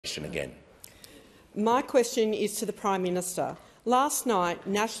question again. My question is to the Prime Minister. Last night,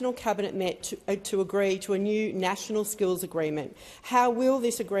 National Cabinet met to agree to a new National Skills Agreement. How will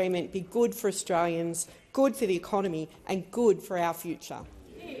this agreement be good for Australians, good for the economy and good for our future?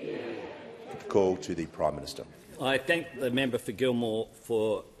 Call to the Prime Minister. I thank the member for Gilmore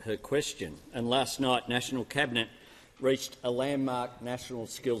for her question. And last night, National Cabinet reached a landmark National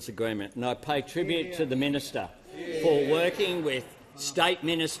Skills Agreement, and I pay tribute to the Minister for working with state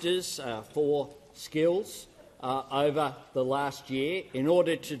ministers for skills over the last year in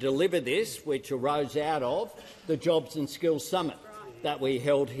order to deliver this, which arose out of the Jobs and Skills Summit that we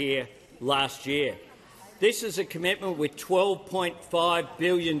held here last year. This is a commitment with $12.5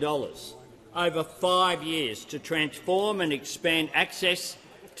 billion over 5 years to transform and expand access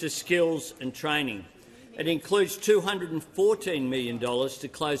to skills and training. It includes $214 million to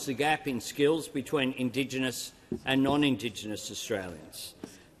close the gap in skills between Indigenous and non-Indigenous Australians.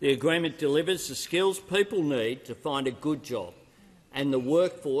 The agreement delivers the skills people need to find a good job and the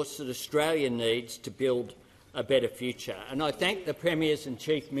workforce that Australia needs to build a better future. And I thank the Premiers and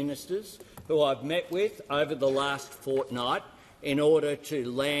Chief Ministers who I've met with over the last fortnight in order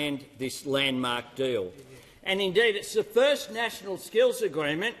to land this landmark deal. And indeed, it's the first National Skills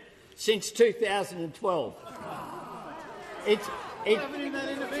Agreement since 2012.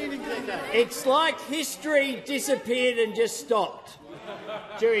 It's like history disappeared and just stopped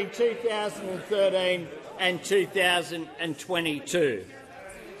during 2013 and 2022.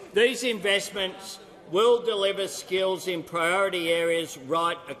 These investments will deliver skills in priority areas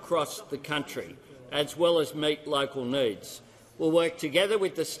right across the country, as well as meet local needs. We'll work together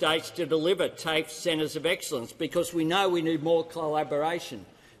with the states to deliver TAFE centres of excellence because we know we need more collaboration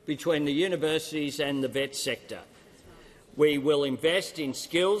between the universities and the vet sector. We will invest in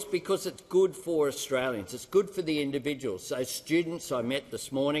skills because it's good for Australians. It's good for the individuals. So students I met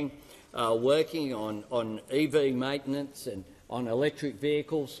this morning working on EV maintenance and on electric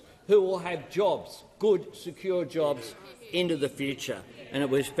vehicles who will have jobs, good, secure jobs into the future. And it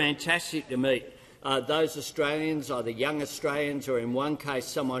was fantastic to meet those Australians, either young Australians or in one case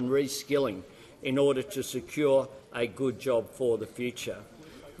someone reskilling in order to secure a good job for the future.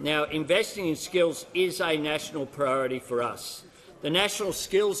 Now, investing in skills is a national priority for us. The National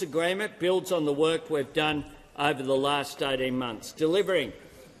Skills Agreement builds on the work we've done over the last 18 months, delivering,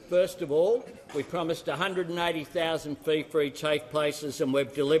 first of all, we promised 180,000 fee-free TAFE places and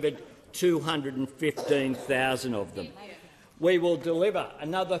we've delivered 215,000 of them. We will deliver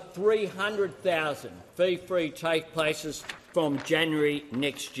another 300,000 fee-free TAFE places from January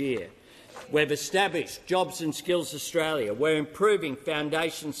next year. We've established Jobs and Skills Australia. We're improving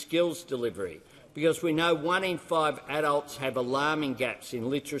foundation skills delivery because we know 1 in 5 adults have alarming gaps in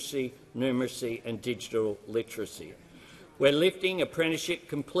literacy, numeracy and digital literacy. We're lifting apprenticeship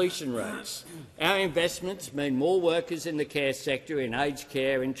completion rates. Our investments mean more workers in the care sector, in aged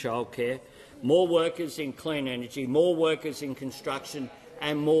care and childcare, more workers in clean energy, more workers in construction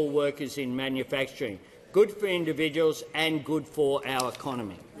and more workers in manufacturing. Good for individuals and good for our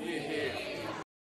economy.